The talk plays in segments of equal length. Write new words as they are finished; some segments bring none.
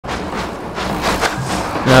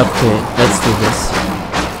Okay, let's do this.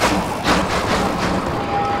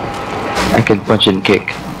 I can punch and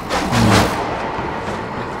kick.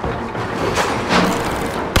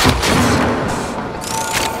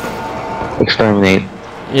 Exterminate.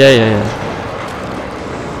 Yeah.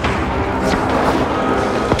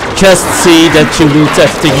 Just see that you loot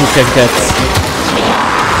everything you can get.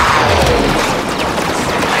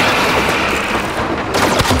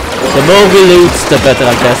 The more we loot, the better,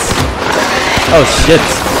 I guess. Oh shit.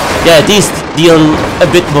 Yeah, these deal a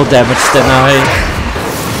bit more damage than I.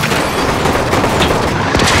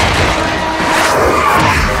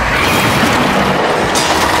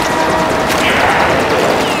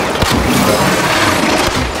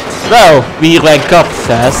 Well, we rank up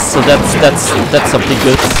fast, so that's something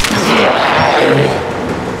good.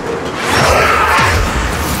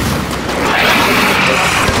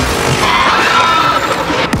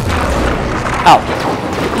 Ow.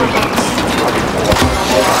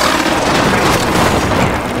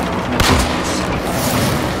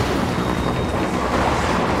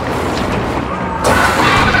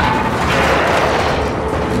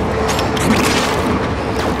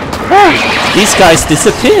 These guys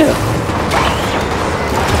disappear.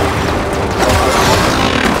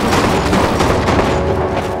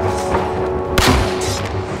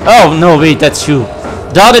 Oh no, wait, that's you.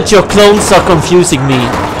 Darn it, your clones are confusing me.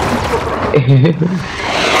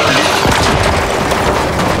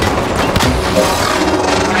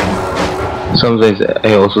 Sometimes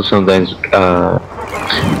I also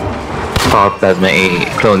thought that my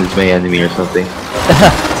clone is my enemy or something.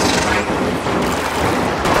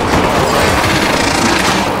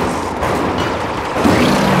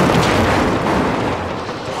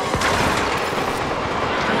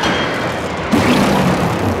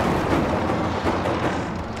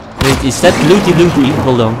 Is that looty looty?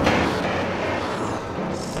 Hold on.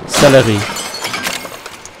 Celery.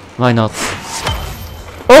 Why not?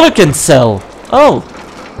 Organ cell! Oh!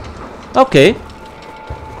 Okay.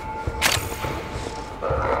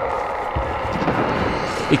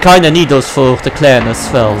 We kinda need those for the clan as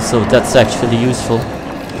well, so that's actually useful.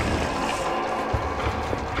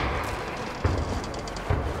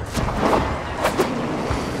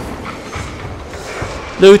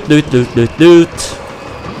 Loot, loot, loot, loot, loot.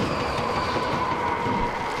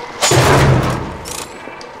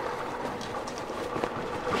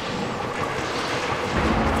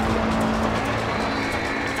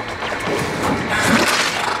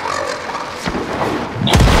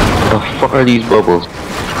 What are these bubbles?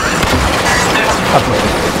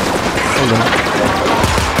 Hold on.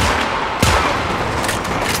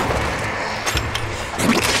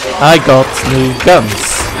 I got new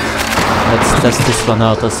guns. Let's test this one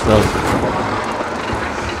out as well.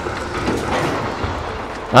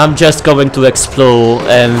 I'm just going to explore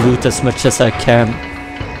and loot as much as I can.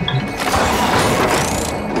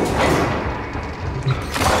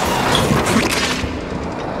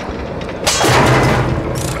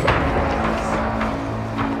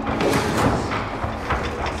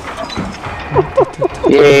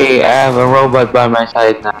 Yay, I have a robot by my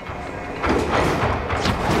side now.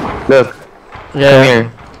 Look. Yeah. Come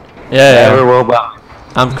here. Yeah, I have a robot.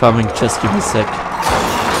 I'm coming, just give me a sec.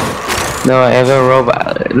 No, I have a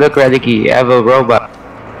robot. Look, Radecki, I have a robot.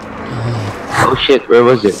 Oh shit, where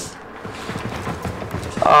was it?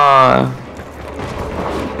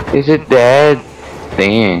 Is it dead?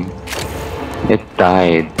 Dang. It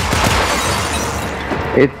died.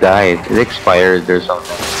 It died. It expired or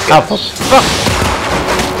something. Oh, fuck!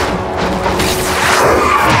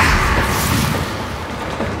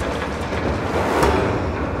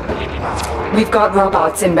 We've got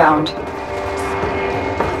robots inbound.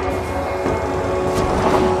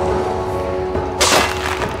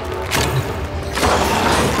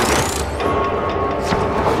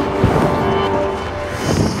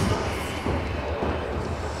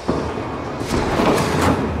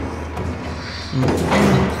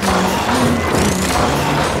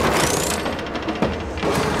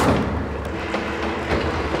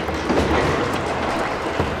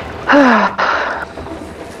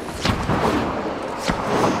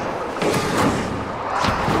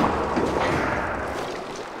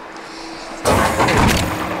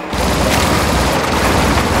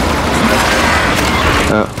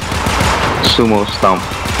 Sumo stomp.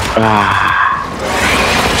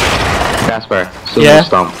 Casper, sumo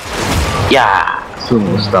stomp. Yeah,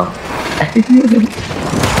 sumo stomp.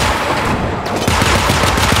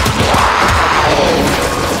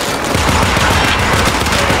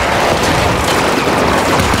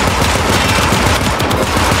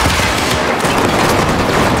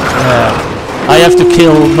 I have to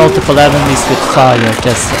kill multiple enemies with fire,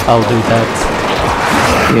 guess I'll do that.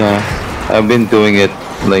 Yeah, I've been doing it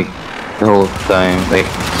like the whole time, like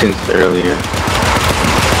since earlier.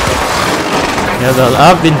 Yeah, well,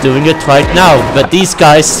 I've been doing it right now, but these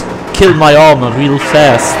guys kill my armor real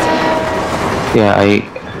fast. Yeah, I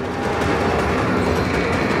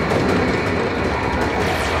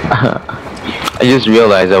just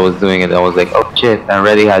realized I was doing it. I was like, oh shit, I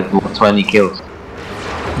already had 20 kills.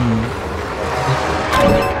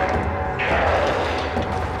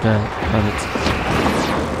 Yeah, got it.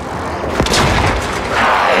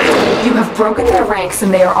 You have broken their ranks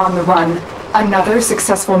and they are on the run. Another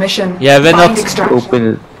successful mission. Yeah, we're Find not extraction. Open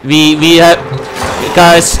it. We have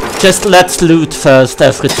guys. Just let's loot first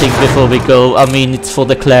everything before we go. I mean, it's for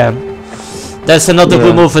the clan. There's another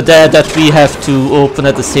room over there that we have to open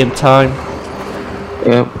at the same time.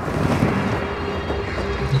 Yep.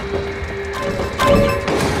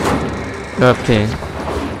 Okay.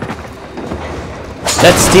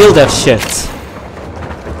 Let's steal their shit.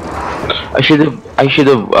 I should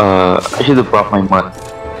have brought my money.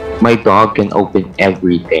 My dog can open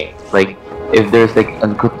everything. Like, if there's like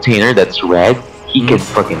a container that's red, he can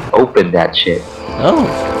fucking open that shit. Oh,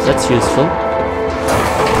 that's useful.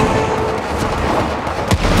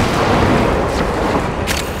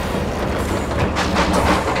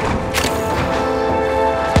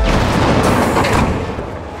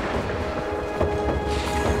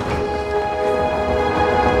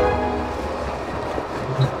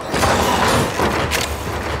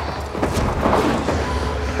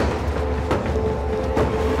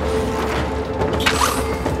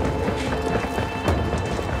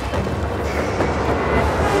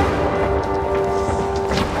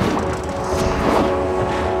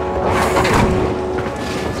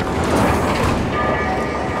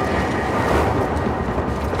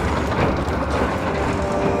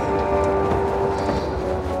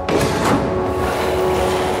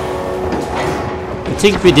 I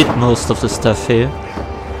think we did most of the stuff here.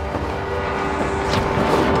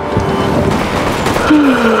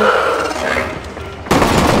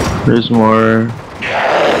 There's more.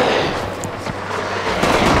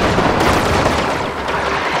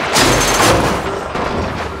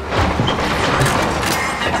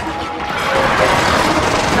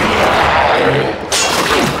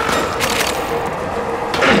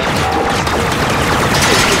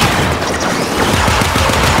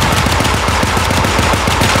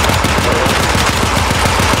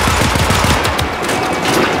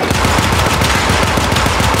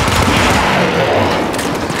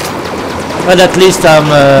 But at least I'm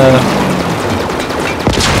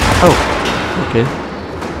oh, okay.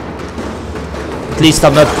 At least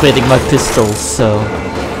I'm upgrading my pistols, so.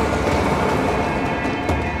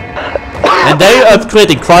 And they're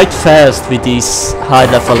upgrading quite fast with these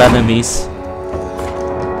high level enemies.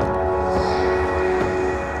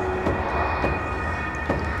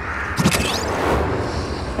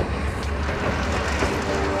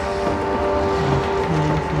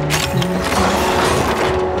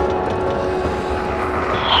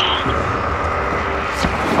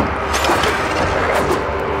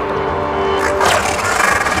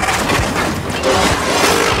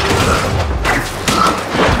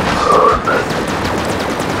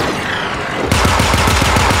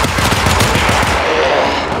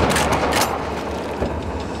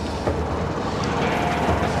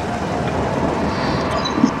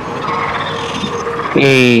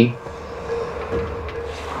 Hey.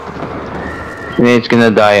 And it's gonna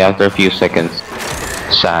die after a few seconds.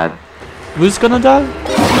 Sad. Who's gonna die?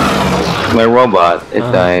 My robot, it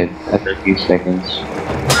died after a few seconds.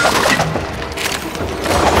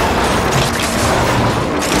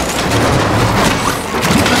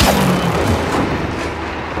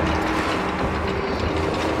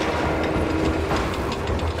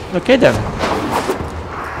 Okay then.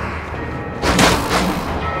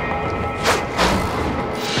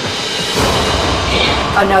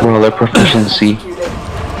 Another Roller proficiency.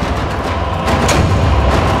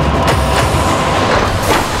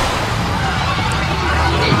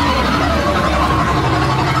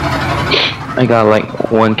 I got like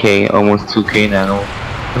 1k, almost 2k nano.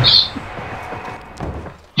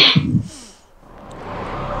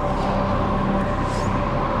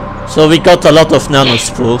 So we got a lot of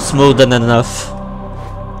nanospores, more than enough.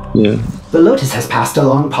 Yeah. The Lotus has passed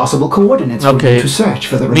along possible coordinates for Okay. you to search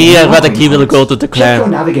for the Me and remaining Radecki will go to the Check your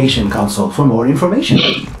clan. navigation console for more information.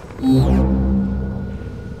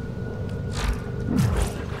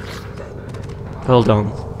 Hold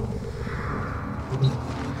on.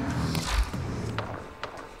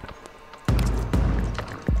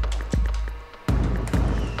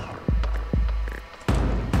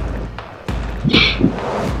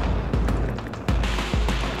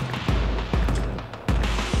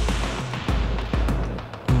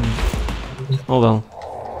 Oh well.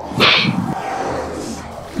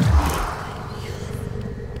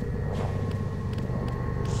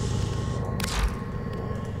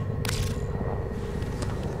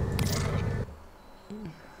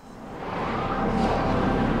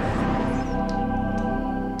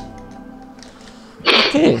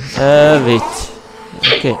 Okay, wait.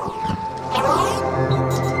 Okay.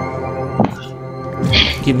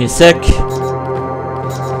 Give me a sec.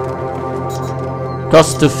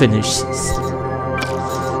 Cost to finish.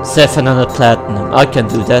 700 platinum. I can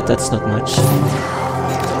do that, that's not much.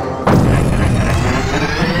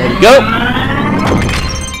 There we go.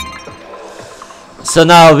 So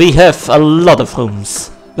now we have a lot of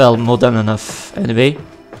rooms. Well, more than enough anyway.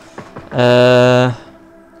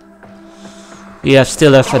 We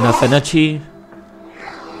still have enough energy.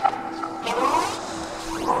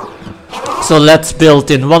 So let's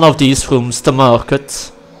build in one of these rooms the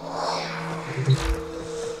market.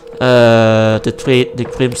 The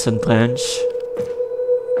Crimson Branch.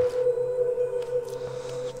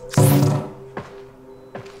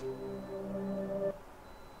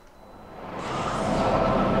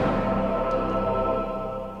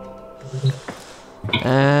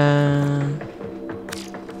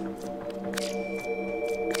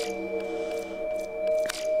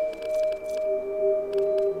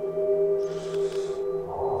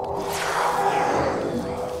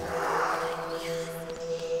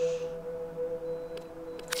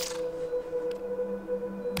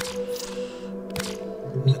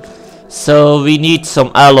 So we need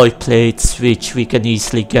some alloy plates, which we can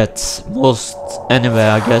easily get most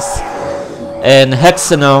anywhere, I guess. And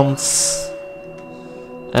hexanons.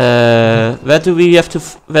 Where do we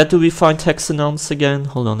find hexanons again?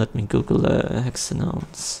 Hold on, let me Google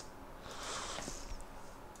hexanons.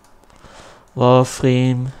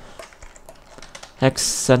 Warframe.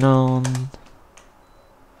 Hexanon.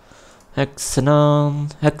 Hexanon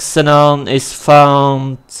is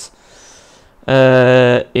found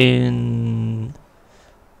in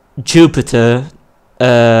Jupiter.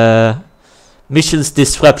 Missions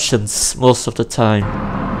disruptions most of the time.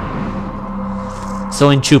 So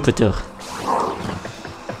in Jupiter.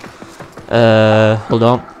 Hold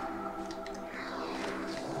on.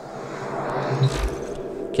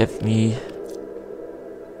 Give me.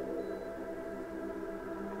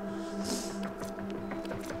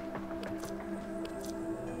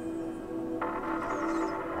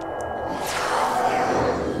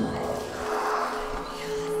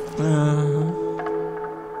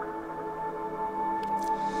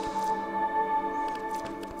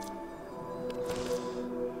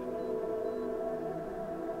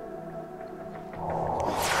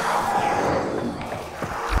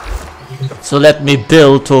 So let me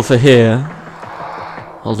build over here.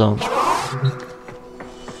 Hold on.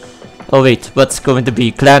 Oh wait, what's going to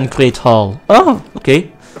be? Clan Great Hall. Oh,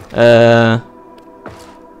 okay.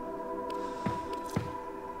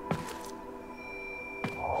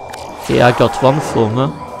 Okay, I got one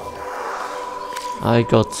former. I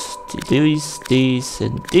got these,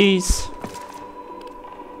 and these.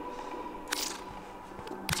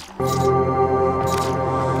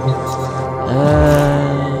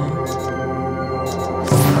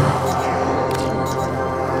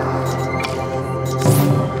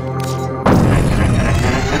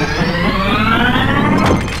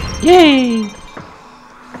 Yay!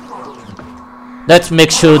 Let's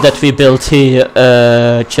make sure that we build here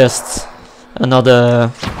just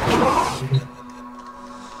another,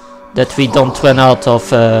 that we don't run out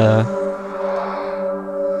of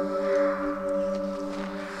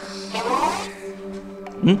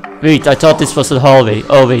Wait, I thought this was a hallway.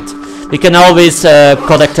 Oh wait, we can always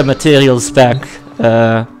collect the materials back.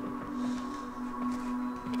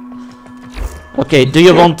 Okay, do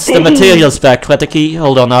you want the materials back, Radecki?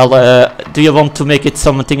 Hold on, do you want to make it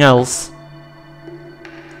something else?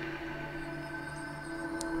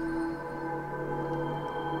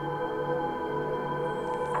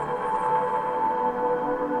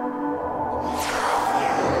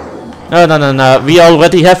 No, we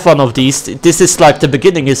already have one of these. This is like the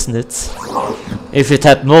beginning, isn't it? If it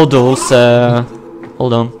had more doors,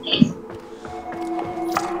 hold on.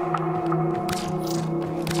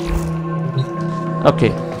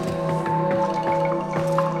 Okay.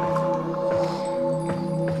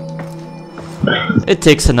 It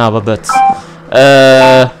takes an hour, but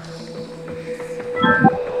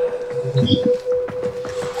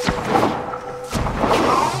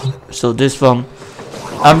so this one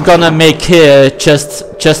I'm gonna make here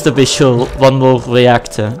just to be sure one more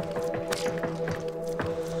reactor.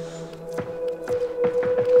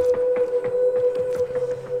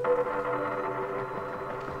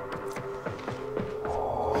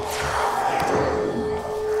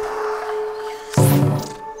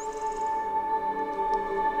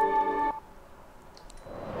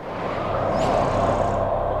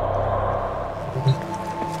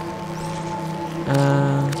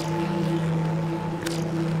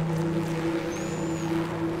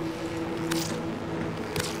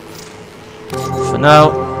 For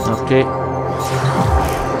now, okay.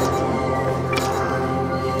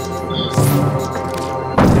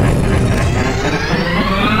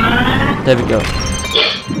 There we go.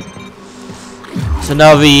 So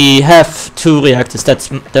now we have 2 reactors.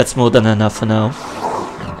 That's more than enough for now.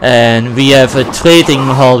 And we have a trading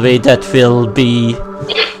hallway that will be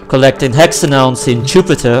collecting hexanons in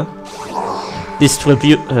Jupiter.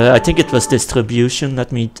 I think it was distribution.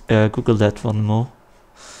 Let me Google that one more.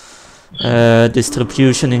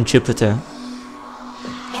 Distribution in Jupiter.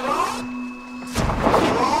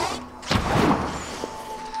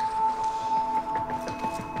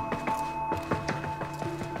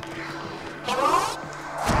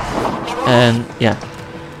 And yeah.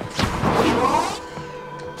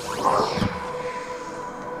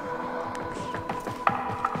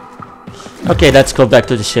 Okay, let's go back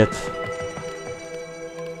to the ship.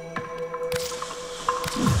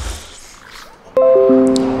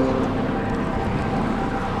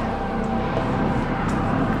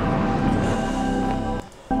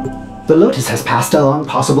 The Lotus has passed along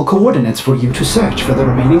possible coordinates for you to search for the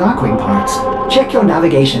remaining Arcwing parts. Check your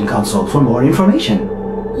navigation console for more information.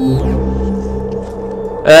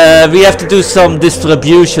 We have to do some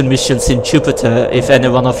distribution missions in Jupiter, if any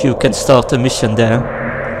one of you can start a mission there.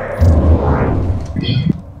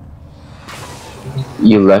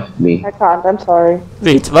 You left me. I can't, I'm sorry.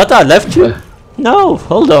 Wait, what? I left you? No,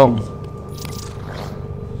 hold on.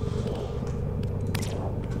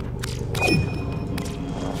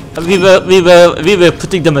 We were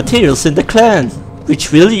putting the materials in the clan,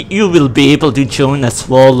 which you will be able to join as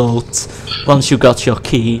warlords once you got your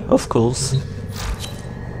key, of course.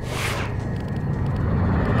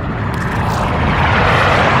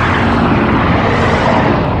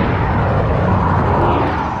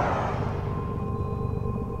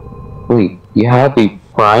 Wait, you have a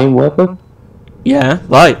prime weapon? Yeah,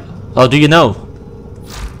 why? How do you know?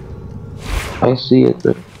 I see it.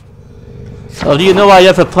 How do you know I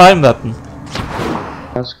have a prime weapon?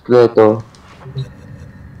 That's good though.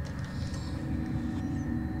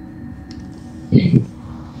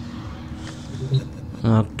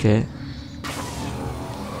 Okay.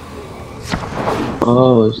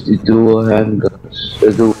 Oh, it's the dual handguns.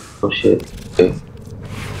 The dual shit. Okay.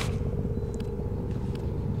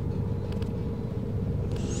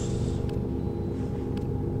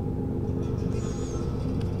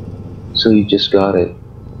 So you just got it.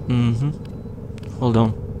 Mm-hmm. Hold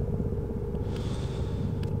on.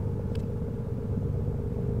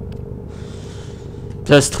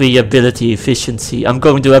 +3 ability efficiency. I'm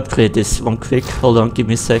going to upgrade this one quick. Hold on, give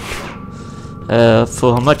me a sec.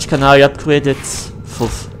 For how much can I upgrade it?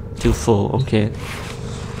 To 4, okay.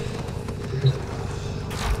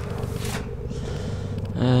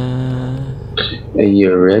 And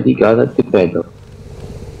you already got it to pedal.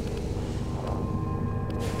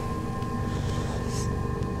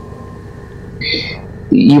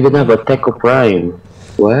 You even have a Techo Prime.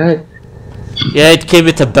 What? Yeah, it came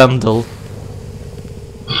with a bundle.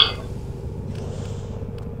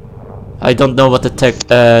 I don't know what the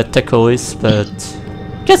Techo is, but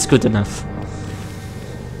that's good enough.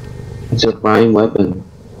 It's a prime weapon.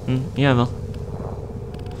 Yeah, well.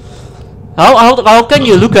 How can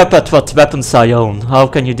you look up at what weapons I own? How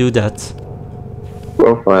can you do that?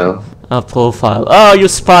 Profile. Profile. Oh, you're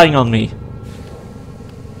spying on me.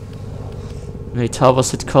 Wait, how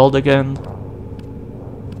was it called again?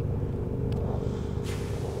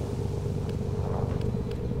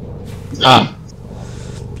 Ah.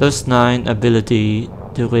 +9 ability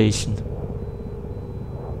duration.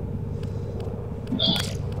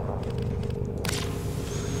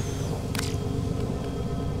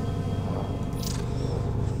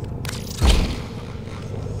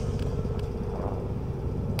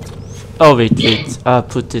 Oh wait, I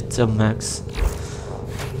put it on max.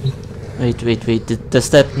 Wait, does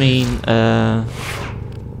that mean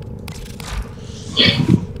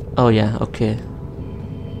oh yeah, okay.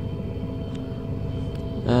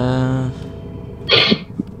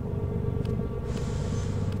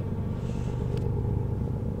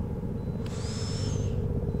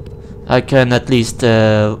 I can at least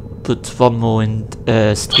put one more in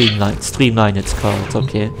streamline. Streamline it's called,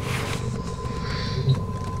 okay.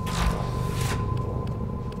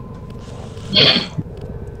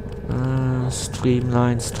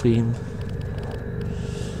 Stream.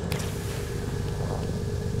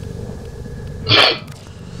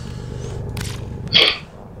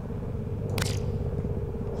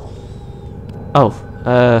 Oh,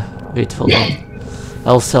 wait, hold on.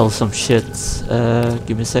 I'll sell some shit.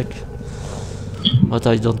 Give me a sec. What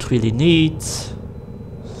I don't really need.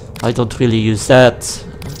 I don't really use that.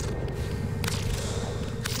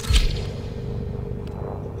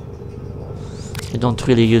 I don't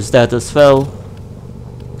really use that as well.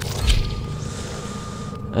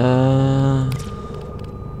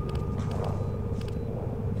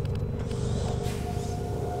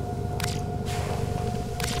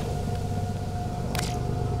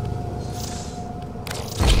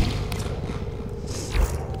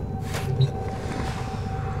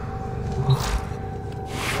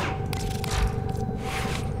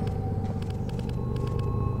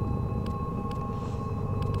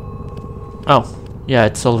 Oh, yeah,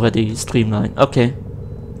 it's already streamlined. Okay.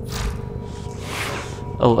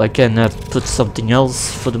 Oh, I can put something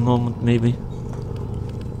else for the moment, maybe.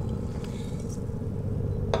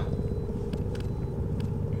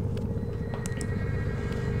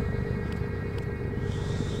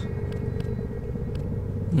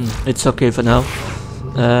 It's okay for now.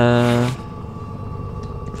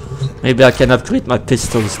 Maybe I can upgrade my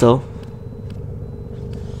pistols though.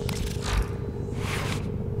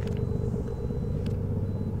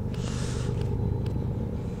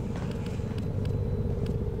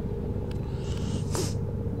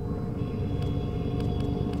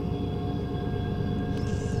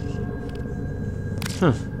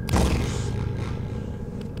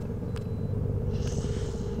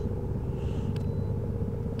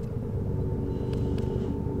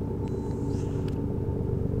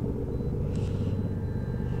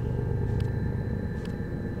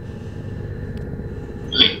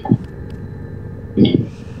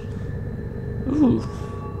 Ooh.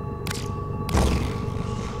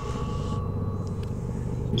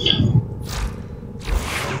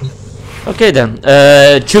 Okay then,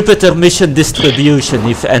 Jupiter mission distribution,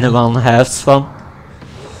 if anyone has one.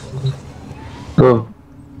 Oh.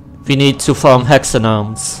 We need to farm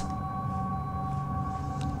hexanons.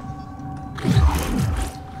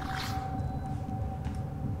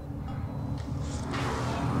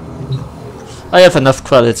 I have enough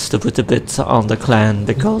credits to put a bit on the clan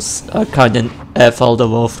because I kinda have all the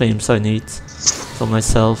warframes I need for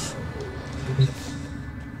myself.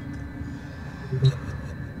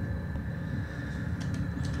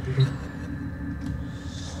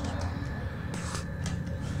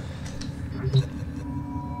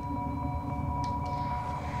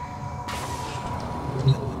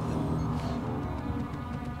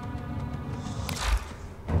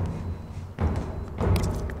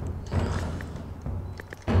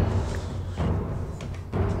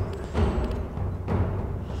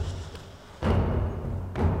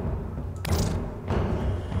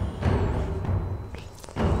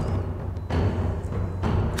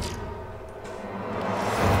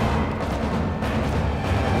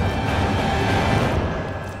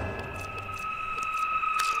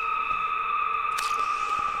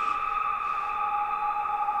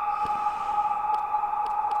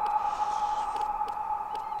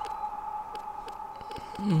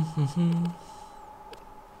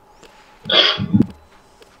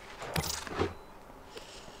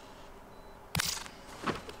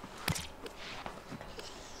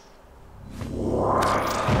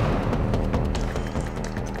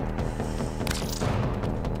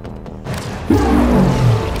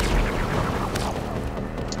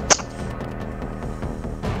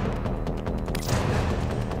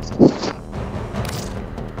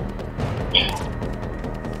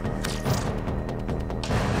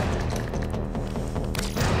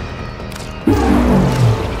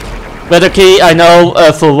 Radecki, I know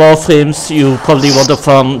for warframes you probably want to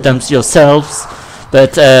farm them yourselves,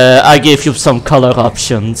 but I gave you some color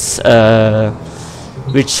options,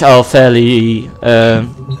 which are fairly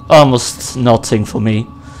almost nothing for me,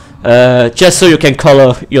 just so you can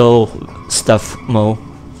color your stuff more.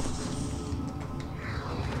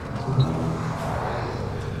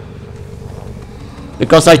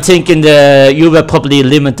 Because I think in the you were probably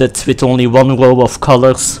limited with only one row of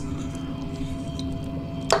colors.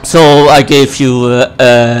 So I gave you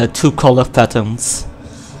 2 color patterns.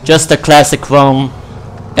 Just a classic one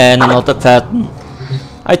and another pattern.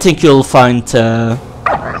 I think you'll find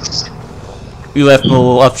you have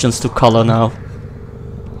more options to color now.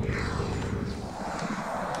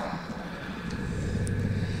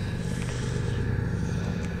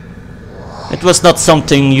 It was not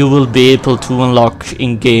something you will be able to unlock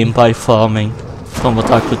in game by farming, from what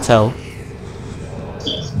I could tell.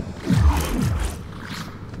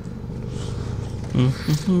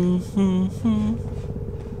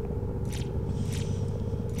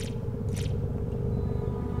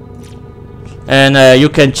 And you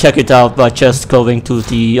can check it out by just going to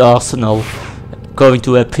the arsenal, going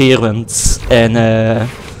to appearance, and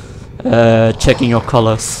checking your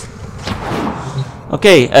colors.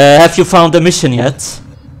 Okay, have you found the mission yet?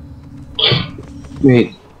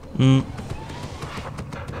 Wait.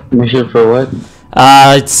 Mission for what?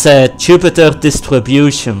 It's Jupiter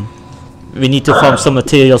distribution. We need to farm some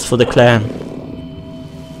materials for the clan.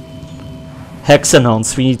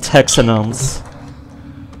 Hexanons, we need hexanons.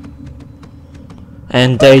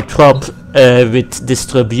 And they drop with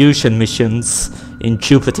distribution missions in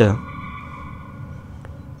Jupiter.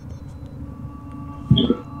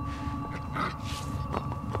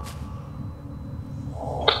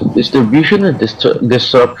 Distribution or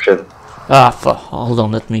disruption? Hold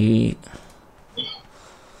on, let me...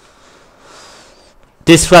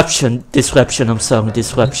 Disruption, I'm sorry,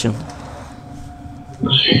 disruption.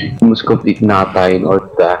 You must complete Nata in order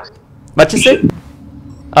to access. What you say?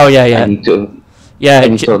 Oh yeah. I need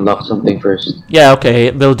to unlock something first. Yeah,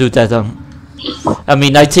 okay, we'll do that. I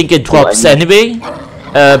mean, I think it drops anyway,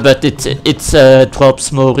 but it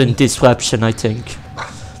drops more in disruption, I think.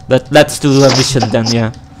 But let's do a mission then,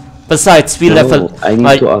 yeah. Besides, we level. I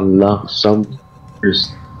need to unlock some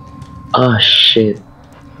first. Ah, shit.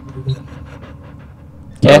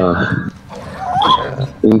 Yeah.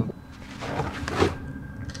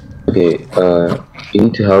 Okay, you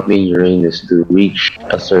need to help me in Uranus to reach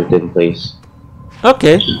a certain place.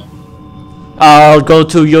 Okay. I'll go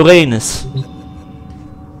to Uranus.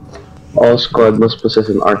 All squad must possess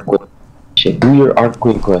an Arcwing. Do your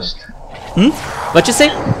Arcwing quest. What you say?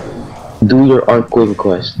 Do your Arcwing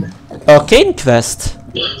quest. Arcane quest?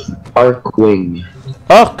 Arcwing.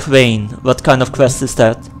 Arcwing. What kind of quest is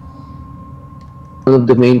that? One of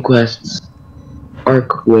the main quests.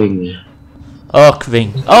 Arcwing.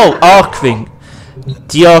 Arcwing. Oh, Arcwing.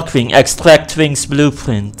 The Arcwing. Extract Wings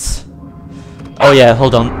blueprint. Oh yeah,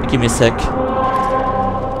 hold on. Give me a sec.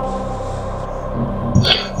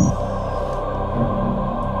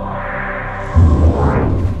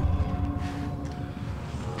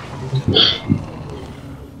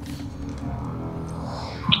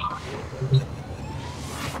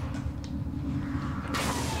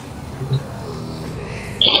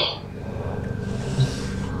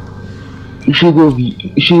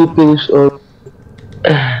 You should finish all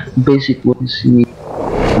basic ones.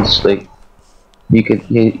 It's like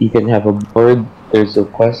you can have a board. There's a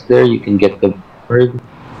quest there. You can get the board,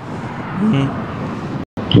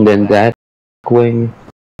 and then that wing.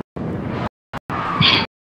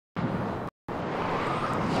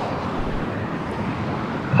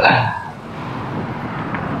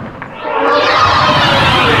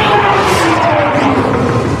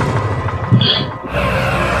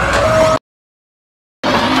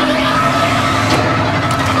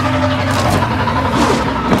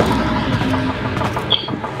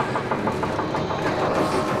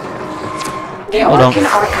 The Arcan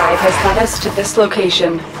Archive has led us to this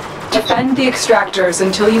location. Defend the extractors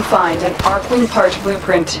until you find an Arcwing part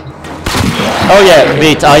blueprint. Oh yeah,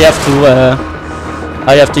 wait, I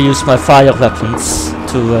have to use my fire weapons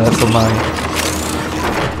for mine.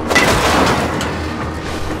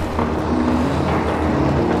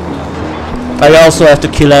 I also have to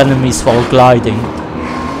kill enemies while gliding.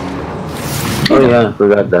 Oh yeah, I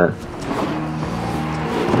forgot that.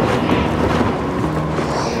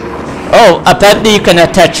 Oh, apparently you can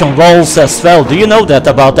attach on walls as well. Do you know that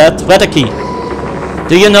about that, Radecki?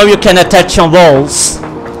 Do you know you can attach on walls?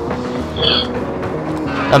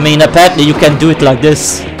 I mean, apparently you can do it like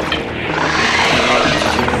this.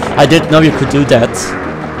 I didn't know you could do that.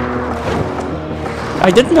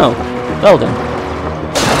 I didn't know. Well then.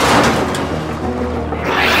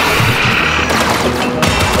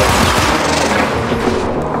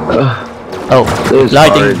 Oh,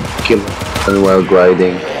 gliding. Kill and while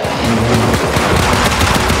gliding.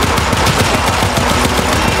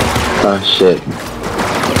 Ah, shit.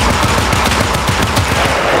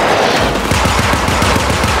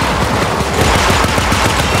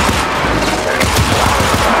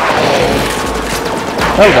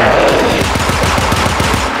 Hold on.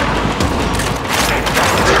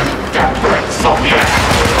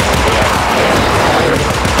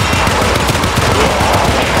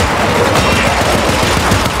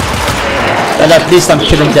 Well, at least I'm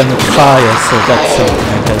killing them with fire, so that's something,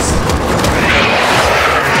 I guess.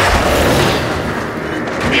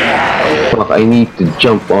 Fuck, I need to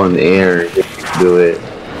jump on air to do it.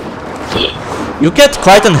 You get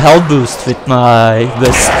quite an health boost with my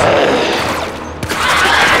Wisp.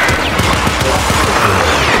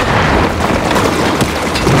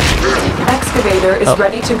 Excavator is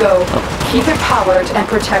ready to go. Keep it powered and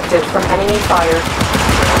protected from enemy fire.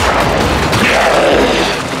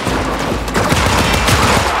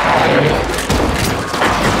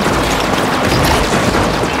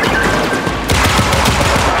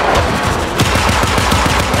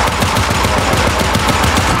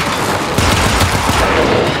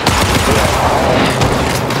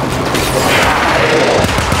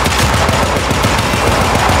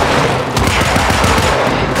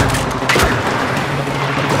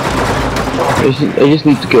 I just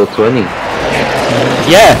need to kill 20.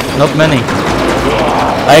 Yeah, not many.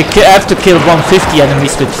 I have to kill 150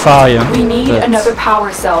 enemies with fire. We need another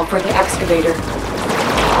power cell for the excavator.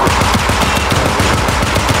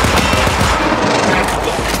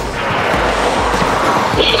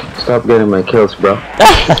 Stop getting my kills, bro.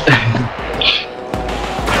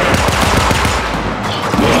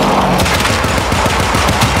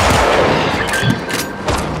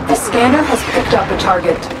 The scanner has picked up a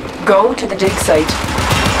target. Go to the dig site.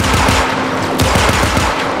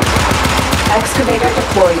 Excavator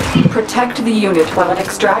deployed. Protect the unit while it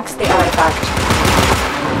extracts the artifact.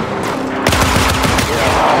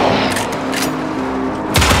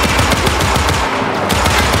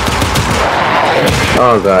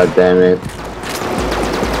 Oh god damn it.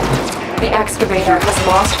 The excavator has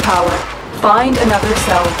lost power. Find another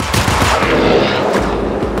cell.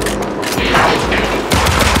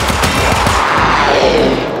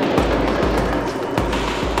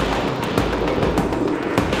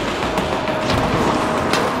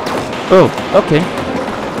 Oh, okay.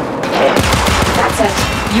 That's it.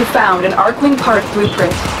 You found an Arcwing part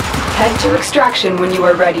blueprint. Head to extraction when you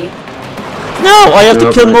are ready. No, I have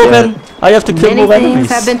to kill more than I have to kill more Many enemies.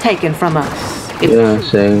 things have been taken from us. It's Yeah, true.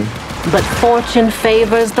 same. But fortune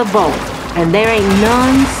favors the bold, and there ain't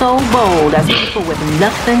none so bold as people with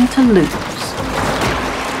nothing to lose.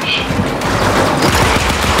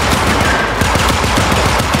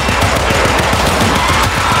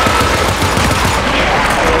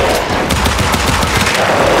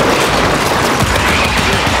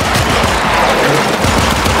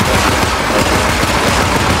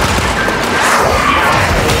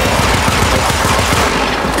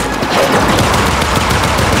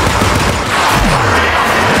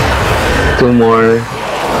 Two more.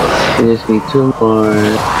 I just need 2 more.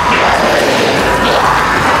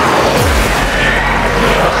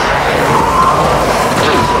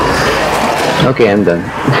 Okay, I'm done.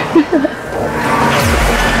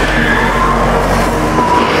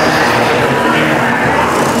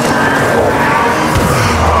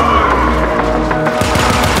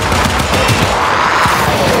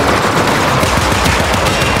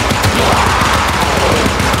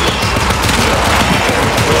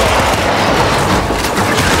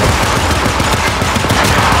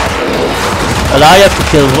 Well, I have to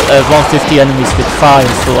kill 150 enemies with fire,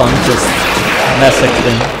 so I'm just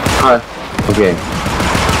massacring. Okay.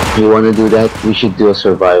 You wanna do that? We should do a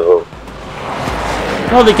survival.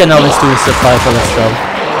 Well, we can always do a survival as well.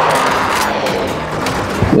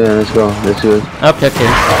 Yeah, let's go. Let's do it. Okay, okay.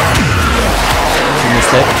 Give me a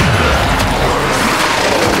sec.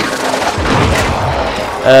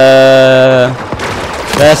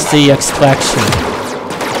 Where's the extraction?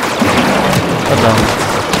 Hold on.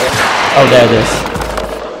 Oh, there it is.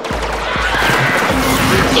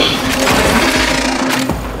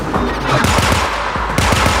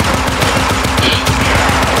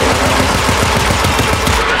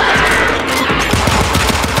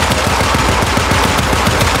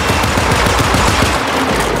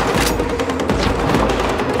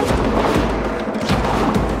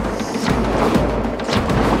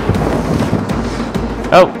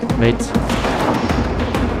 Oh, wait.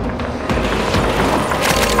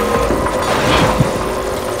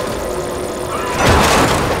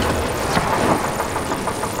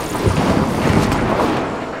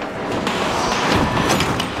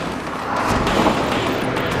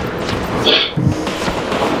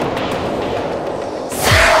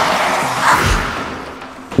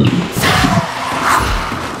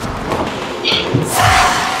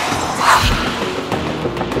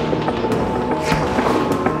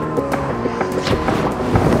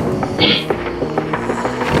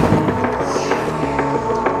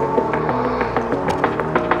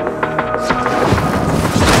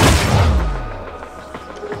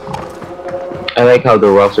 I like how the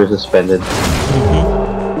rocks are suspended.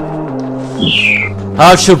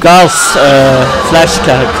 How's your girl's Flash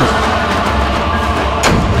character?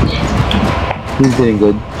 He's doing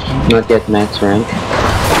good. Not yet max rank.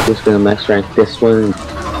 Just gonna max rank this one.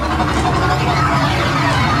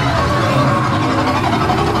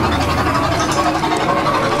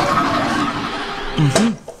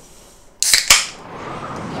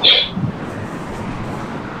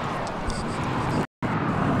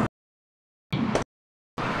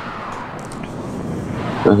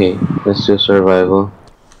 Okay, let's do survival.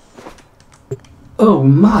 Oh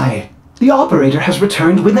my! The operator has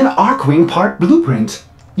returned with an Arcwing part blueprint.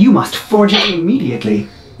 You must forge it immediately.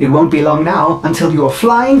 It won't be long now until you are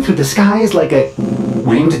flying through the skies like a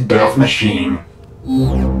winged death machine.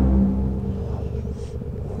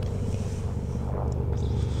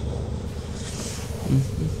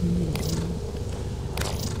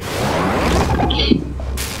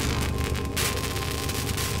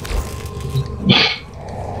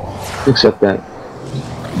 Accept that.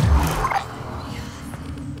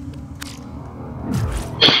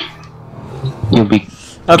 You'll be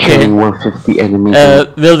killing 150 enemies.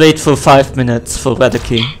 We'll wait for 5 minutes for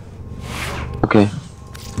Radecki. Okay.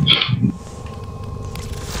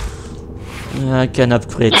 I can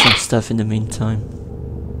upgrade some stuff in the meantime.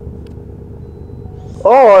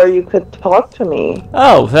 Or you could talk to me.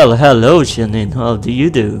 Oh, well, hello, Janine. How do you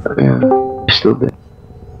do? Yeah, still there.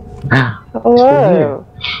 Hello.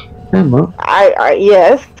 Hey, Mom.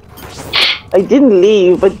 Yes. I didn't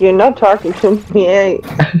leave, but you're not talking to me.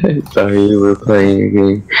 Sorry, you were playing a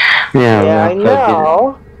game. Yeah, I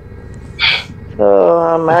know. So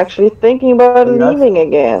I'm actually thinking about leaving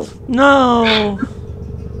again. No.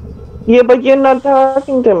 Yeah, but you're not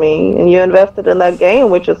talking to me, and you invested in that game,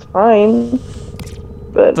 which is fine.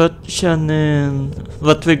 But Janine,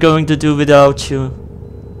 what we're going to do without you?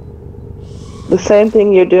 The same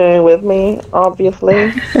thing you're doing with me,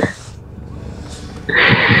 obviously.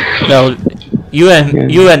 Well, you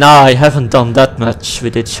and I haven't done that much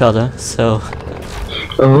with each other, so.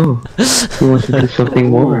 Oh, you want to do something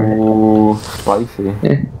more? Oh, spicy.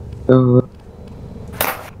 Yeah. Oh.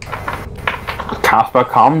 Casper,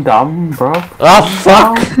 calm down, bro. Ah,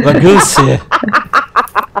 fuck! Magoo's here.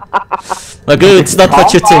 Magoo, it's not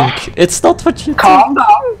what you think. It's not what you think. Calm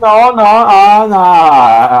down. No.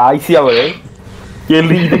 I see already. You're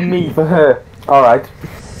leaving me for her. Alright.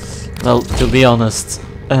 Well, to be honest,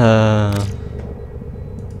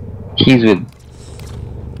 He's with.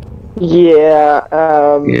 Yeah,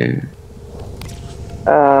 Yeah.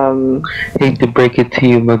 Hate to break it to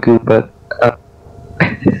you, Magoo, but.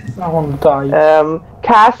 I want to die.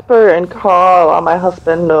 Casper and Carl are my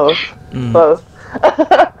husband knows both.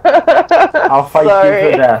 I'll fight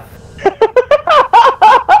you to death.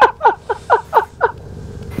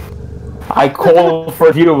 I call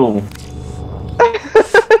for duel.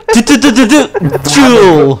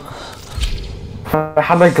 Duel! If I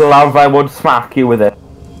had a glove, I would smack you with it.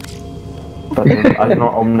 But I do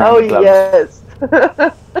not own Oh any gloves. yes.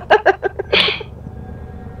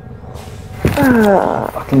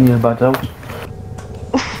 Fucking you butt out.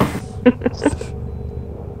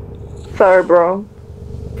 Sorry, bro.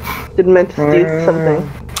 Didn't mean to steal something.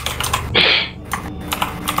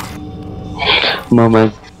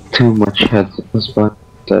 Mama, too much husband.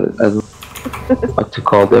 I don't know what to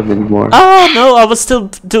call them anymore. Ah, no, I was still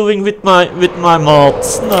doing with my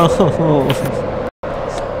mods. No.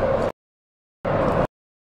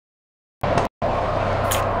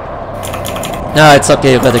 No, it's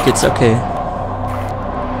okay, Radecki, it's okay.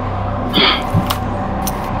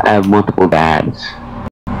 I have multiple dads.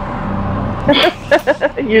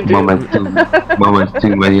 You do. Mama's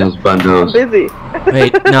too many husbandos. Busy.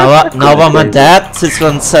 Wait, now I'm a dad? This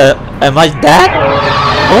one's am I dad?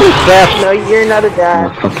 Holy crap! No, you're not a Oh dad.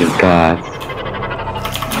 my fucking god.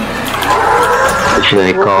 Should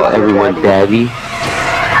I call everyone daddy?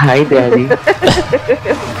 Hi, daddy.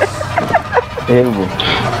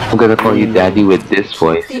 I'm gonna call you daddy with this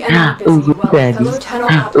voice. The enemy busy while fellow Tunnel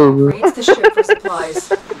captain raids the ship for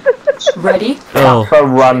supplies. Ready? Oh.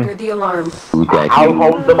 Run. Trigger the alarm. Ooh, daddy. I'll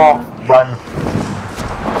hold them off. Run.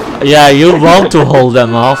 Yeah, you want to hold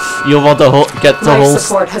them off. You want to get the Life whole...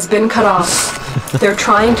 support has been cut off. They're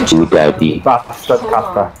trying to... Ooh, daddy. Bastard, Hold on.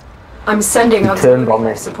 Casper. I'm sending turned auxiliary on me.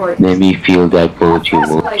 life support. Let me feel that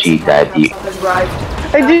emoji, daddy. Has arrived.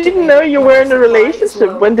 I didn't know you were in a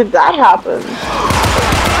relationship. When did that happen?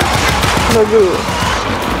 Magoo.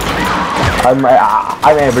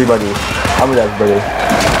 I'm everybody. I'm with everybody.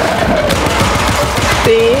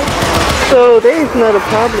 See? So there is not a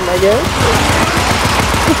problem, I guess.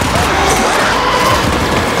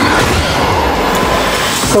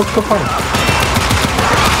 So fun.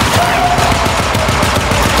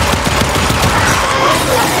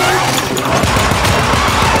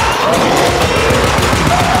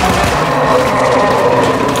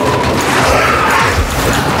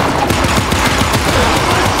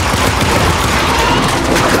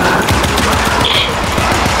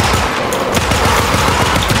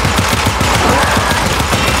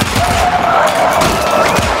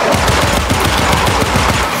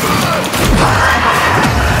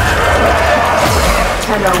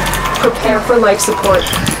 Prepare for life support.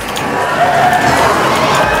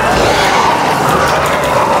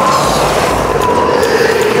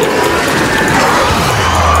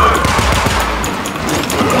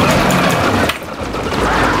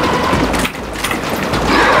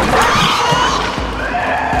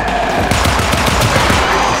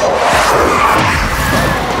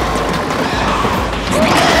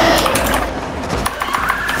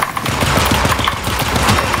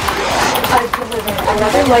 I've delivered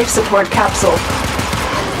another life support capsule.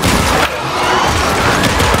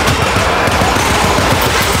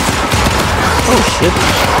 Oh shit.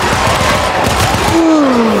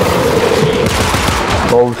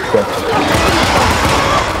 Bullshit.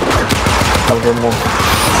 I've been more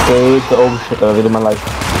scared to bullshit I've ever in my life.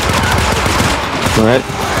 What?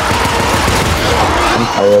 I'm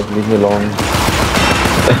tired, leave me alone.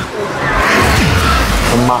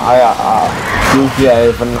 Usually I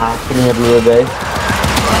have a nap in the middle of the day.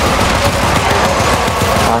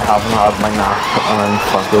 I haven't had my nap and I'm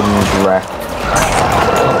fucking wrecked.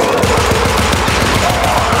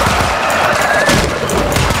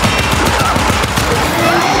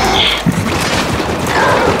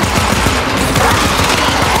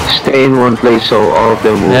 Stay in one place so all of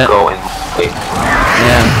them will go in one place.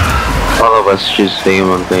 Yeah. All of us should stay in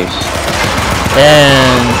one place.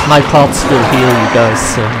 And my pots will heal you guys,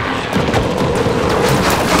 so...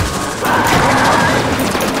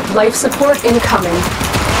 Life support incoming.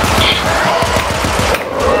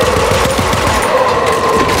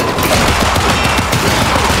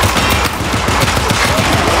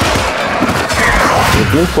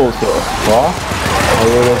 If you're so far, I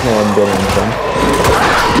really can't do anything.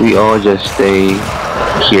 We all just stay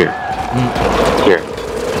here. Here.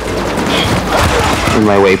 In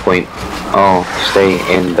my waypoint. Oh, stay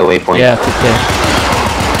in the waypoint. Yeah, okay.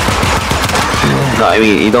 No, I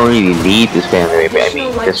mean, you don't really need to stay in the waypoint. I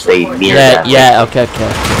mean, just stay near that. Yeah, okay.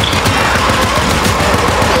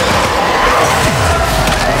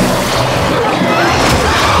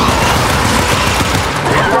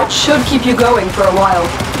 That should keep you going for a while.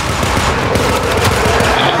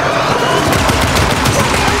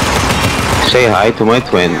 Say hi to my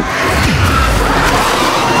twin.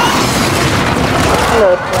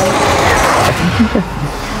 Hello, friend.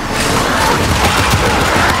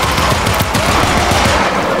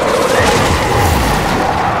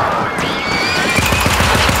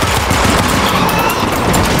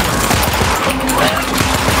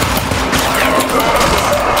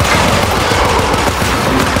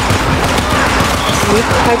 You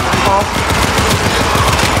type off.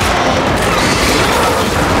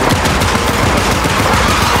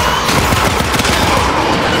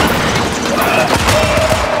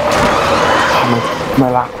 My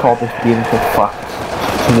laptop is being so fucked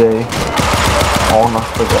today. All not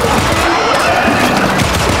today.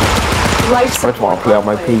 I just want to play on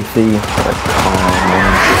my PC. But,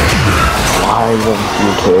 why won't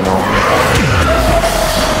you turn on?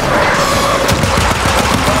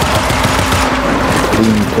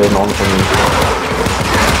 Please turn on for me.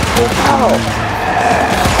 Oh.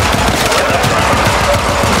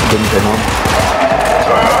 Didn't turn on.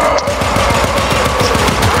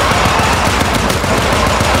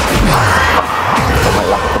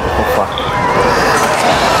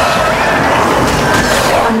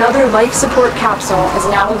 Another life support capsule is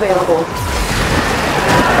now available.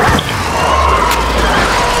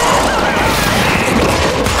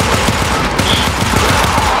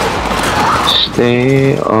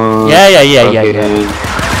 Stay on. Yeah.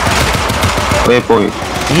 Waypoint.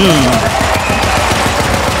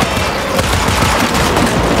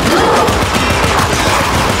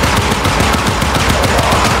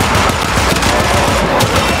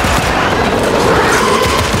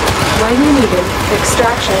 When you need it,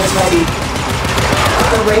 extraction is ready.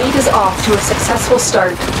 The raid is off to a successful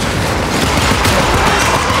start.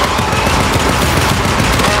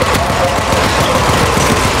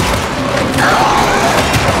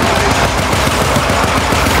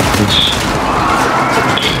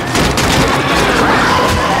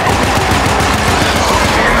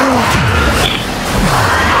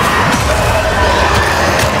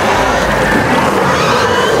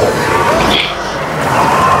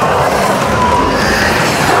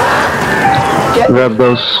 Grab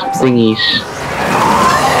those thingies.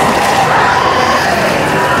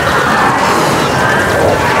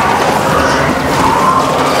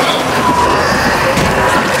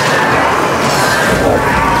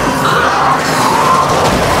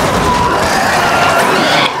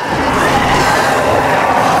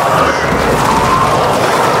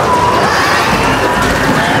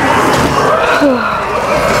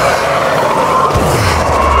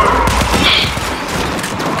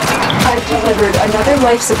 Another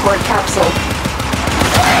life support capsule.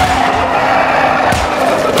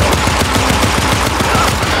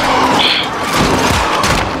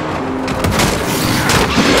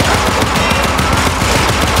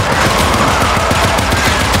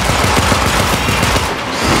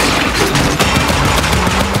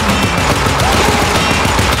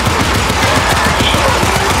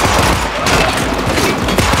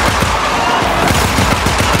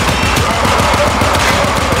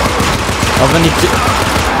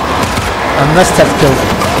 I must have killed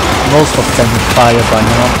most of them with fire by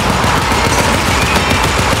now.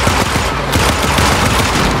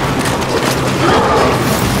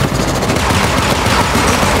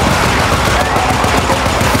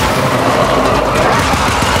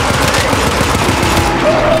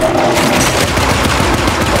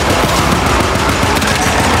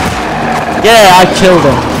 Yeah, I killed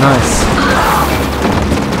him. Nice.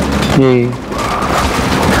 Yay.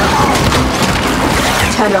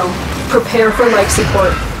 Tenno, prepare for life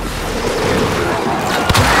support.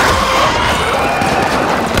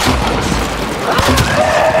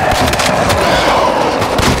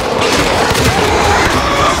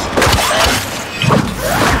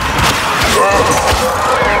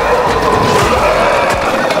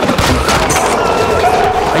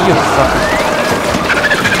 Are you fucking...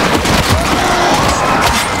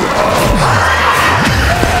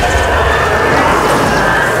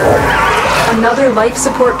 Another life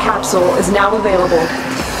support capsule is now available.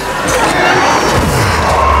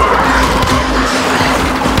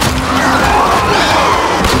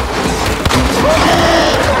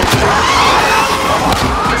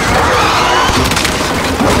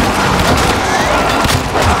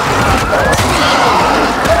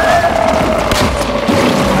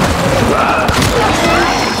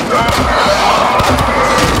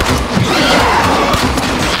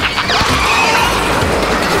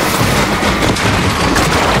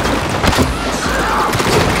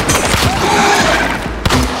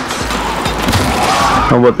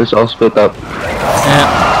 How about this all split up? Yeah.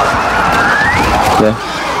 Yeah.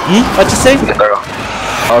 What'd you say?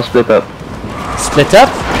 All split up. Split up?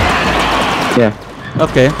 Yeah.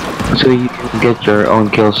 Okay. So you can get your own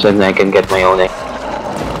kills and I can get my own.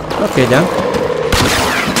 Okay then.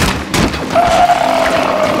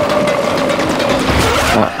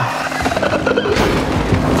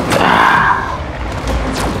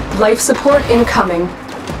 Life support incoming.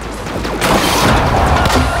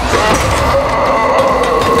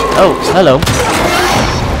 Oh, hello.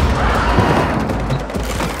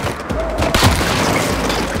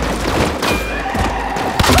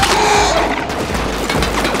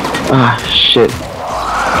 Ah, shit.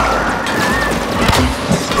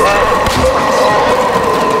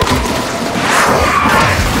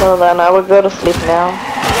 Well then, I will go to sleep now.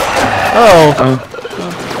 Oh.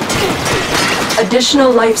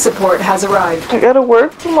 Additional life support has arrived. I gotta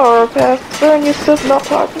work tomorrow, Pastor, and you're still not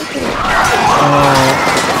talking to me.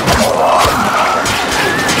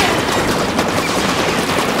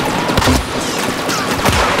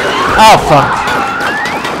 Oh fuck.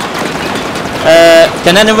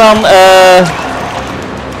 Can anyone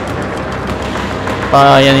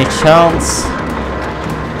by any chance?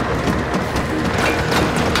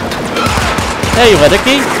 Hey,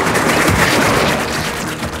 Radecki.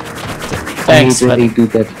 Thanks, I hate when they do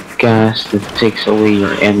that gas that takes away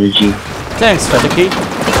your energy. Thanks, Radecki.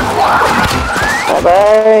 Bye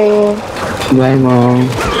bye. Bye, Mom.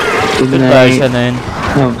 Good Goodbye, night. Shannon.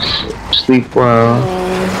 Sleep well.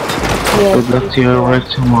 Yeah, Good luck to your work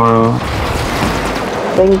tomorrow.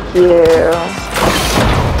 thank you.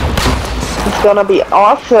 It's gonna be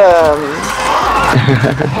awesome.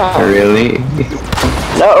 Really?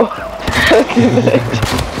 No.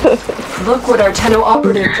 Look what our Tenno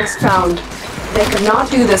operative just found. They could not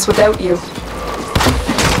do this without you.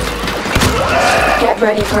 Get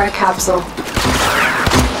ready for a capsule.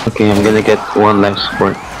 Okay, I'm gonna get one life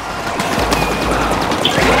support.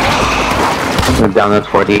 We're down at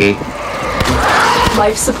 48.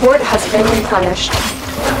 Life support has been replenished.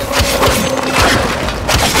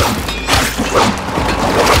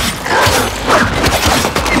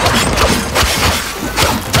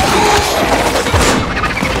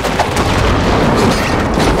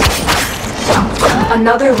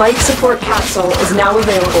 Another life support capsule is now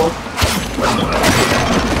available.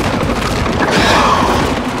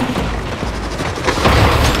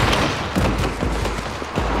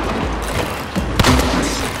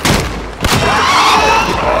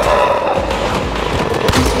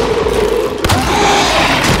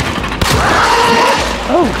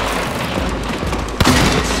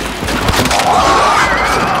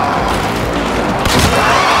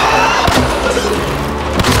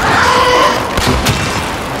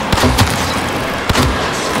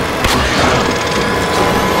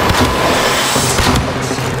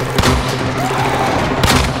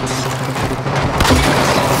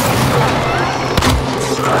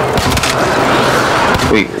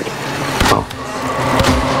 Wait. Oh.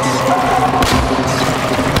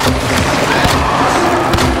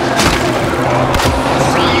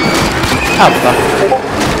 Oh, fuck.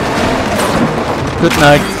 Good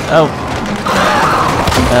night. Oh.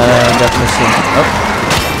 That was it.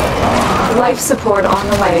 Oh. Life support on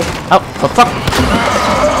the way. Oh, oh fuck.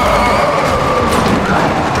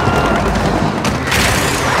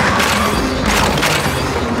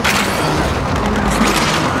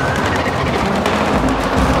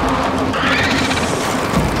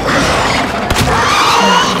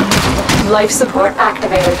 Life support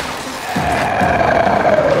activated.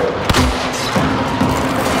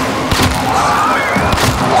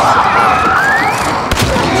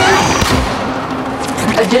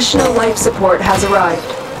 Additional life support has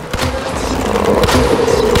arrived.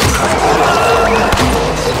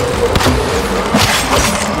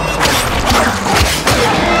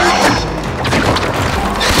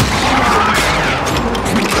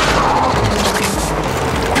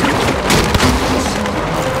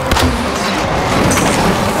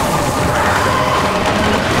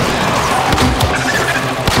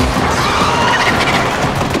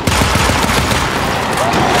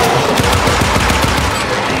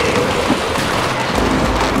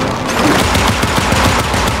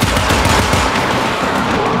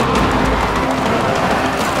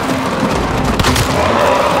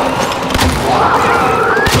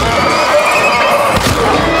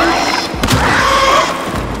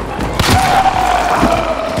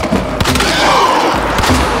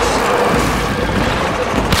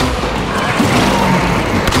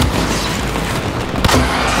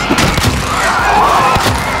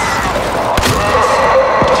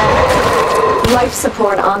 Life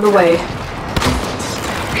support on the way.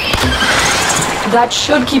 That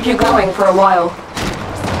should keep you going for a while.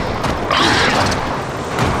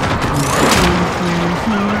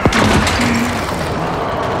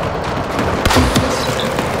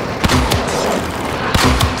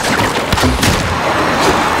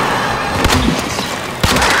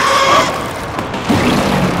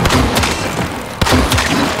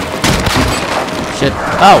 Shit.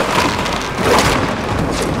 Ow!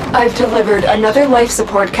 I've delivered another life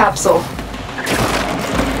support capsule.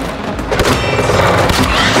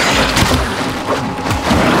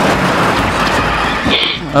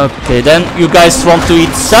 Okay, then you guys want to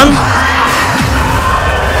eat some?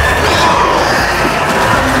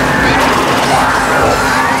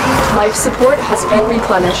 Life support has been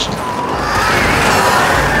replenished.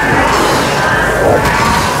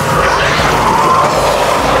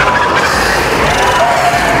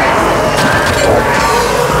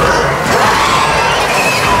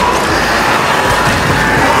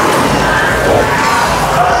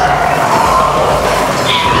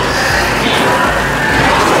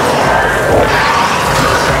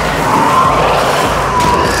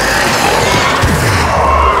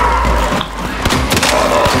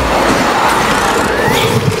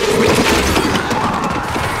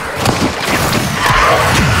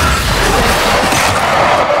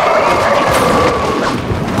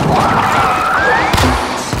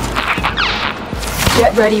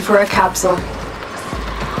 Get ready for a capsule.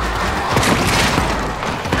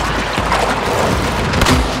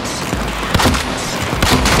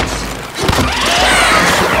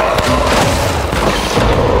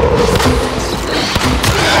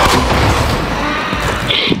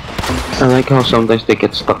 I like how sometimes they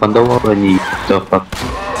get stuck on the wall when you stuff up.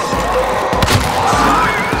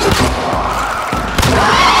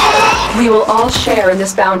 We will all share in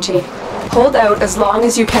this bounty. Hold out as long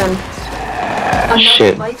as you can. Another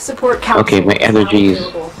Shit. life support capsule Okay, my is now energy is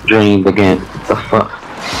available. drained again. The fuck?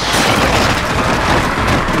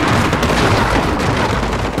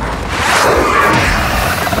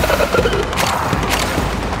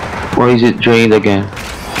 Why is it drained again?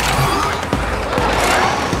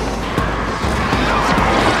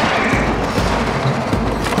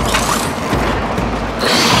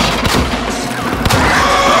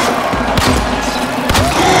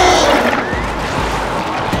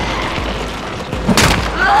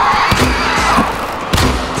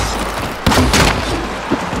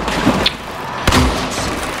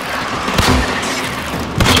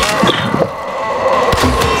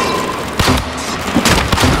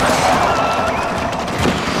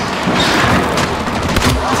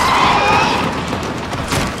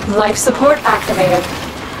 Life support activated.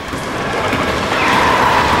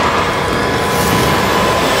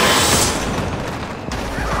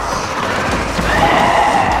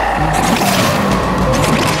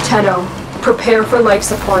 Tenno, prepare for life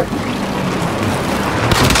support.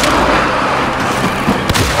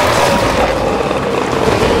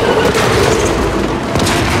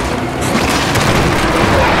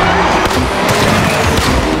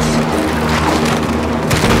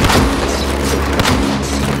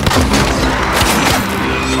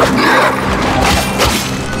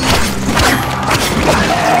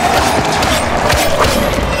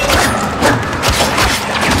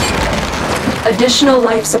 Additional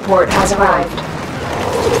life support has arrived.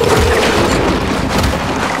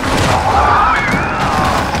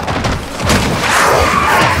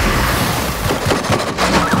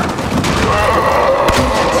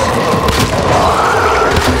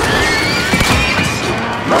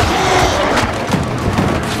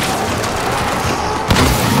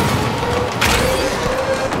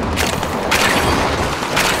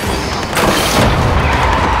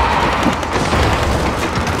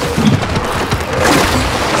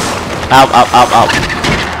 Ow, ow, ow, ow.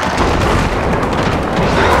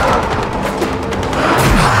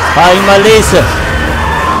 Firing my laser.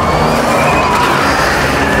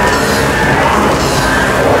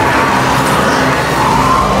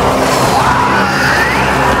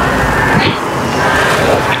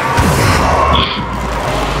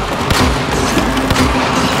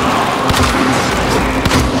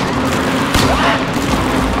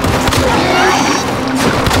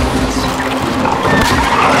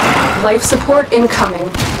 Life support incoming.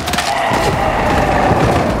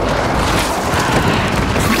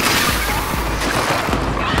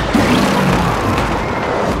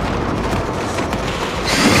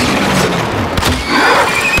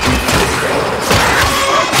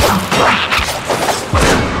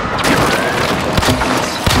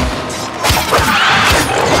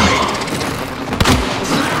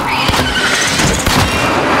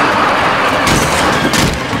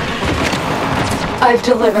 I've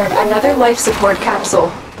delivered another life support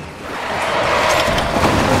capsule.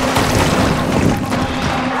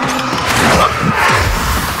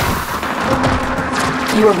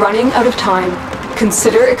 You are running out of time.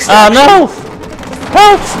 Consider extraction. No!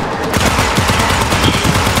 Help!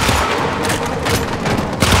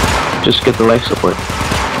 Just get the life support.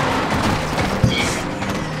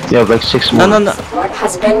 You have like 6 more. No. Support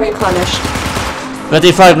has been replenished. But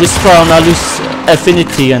if I respawn, I lose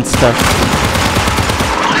affinity and stuff.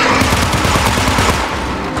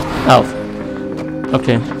 Oh.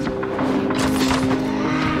 Okay.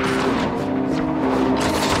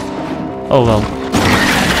 Oh well.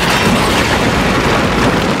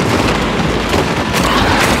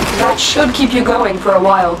 That should keep you going for a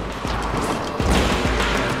while.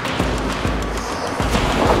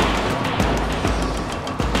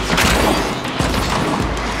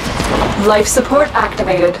 Life support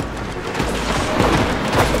activated.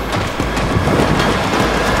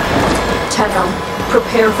 10.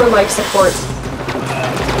 Prepare for life support.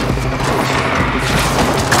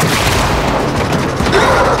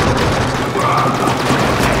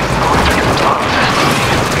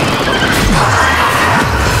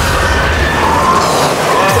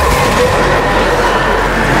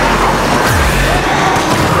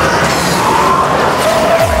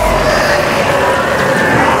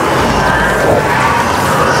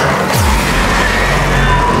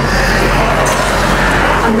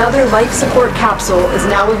 Another life support capsule is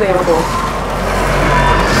now available.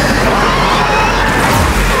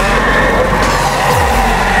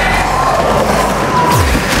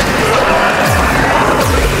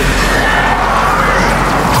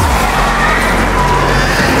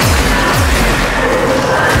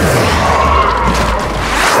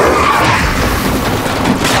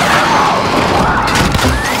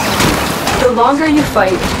 The longer you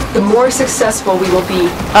fight, the more successful we will be.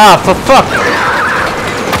 Ah, for fuck!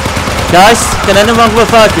 Guys, can anyone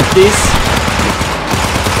revive me, please?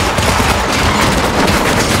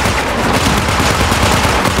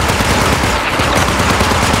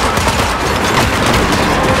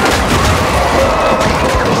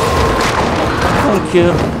 Thank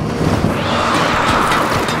you.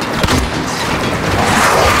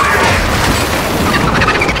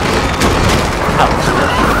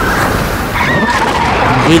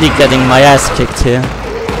 I'm really getting my ass kicked here.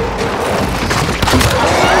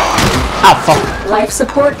 Ah, fuck. Life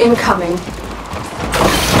support incoming.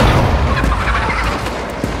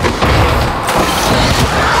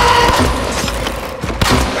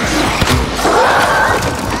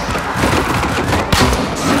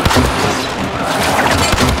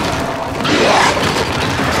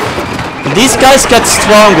 These guys get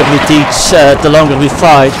stronger with each, the longer we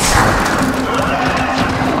fight.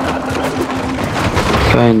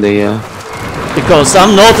 Kinda, yeah. Because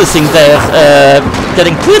I'm noticing they're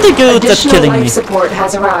getting pretty good at killing life me. Support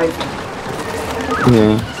has arrived.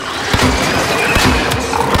 Yeah.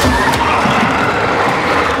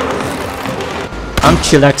 I'm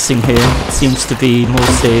chillaxing here. It seems to be more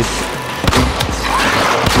safe.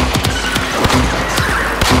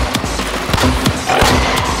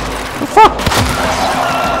 Oh, fuck!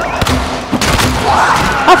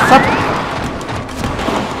 Ah, fuck!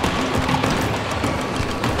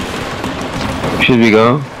 Should we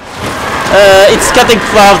go? It's getting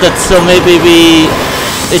crowded, so maybe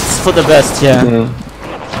it's for the best, yeah.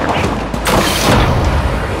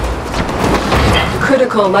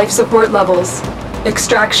 Critical life support levels.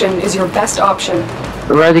 Extraction is your best option.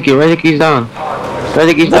 Radecki's down.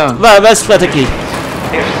 Radecki's down. Where's Radecki?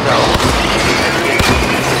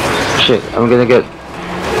 Shit, I'm gonna get...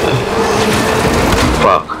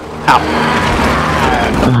 Fuck. Ow.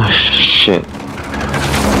 Oh, shit.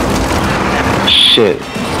 Shit.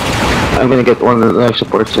 I'm gonna get one of the life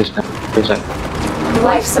support system.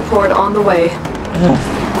 Life support on the way.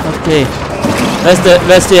 Okay.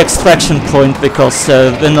 Where's the extraction point? Because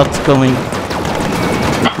we're not going.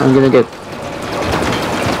 I'm gonna get.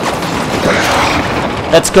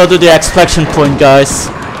 Let's go to the extraction point, guys.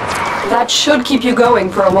 That should keep you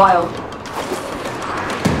going for a while.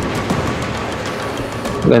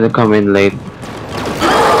 I'm gonna come in late.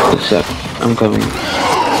 Except I'm coming.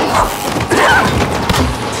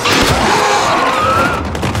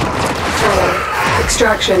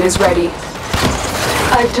 Extraction is ready.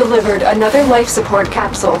 I've delivered another life support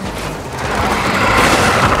capsule.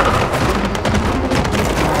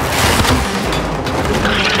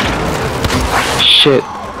 Shit.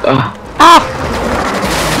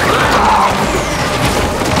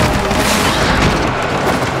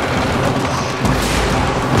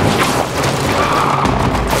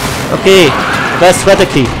 Okay, where's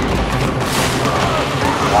Radecki?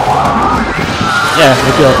 Yeah,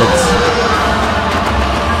 we got it.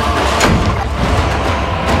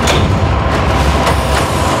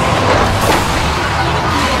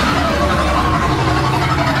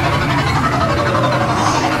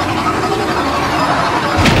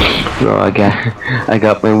 Bro, I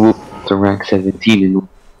got my whoop to rank 17 in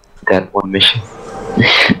that one mission.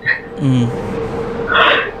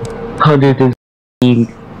 115,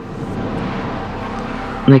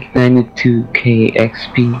 like 92k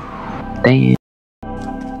XP. Damn.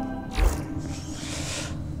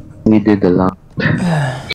 We did a lot.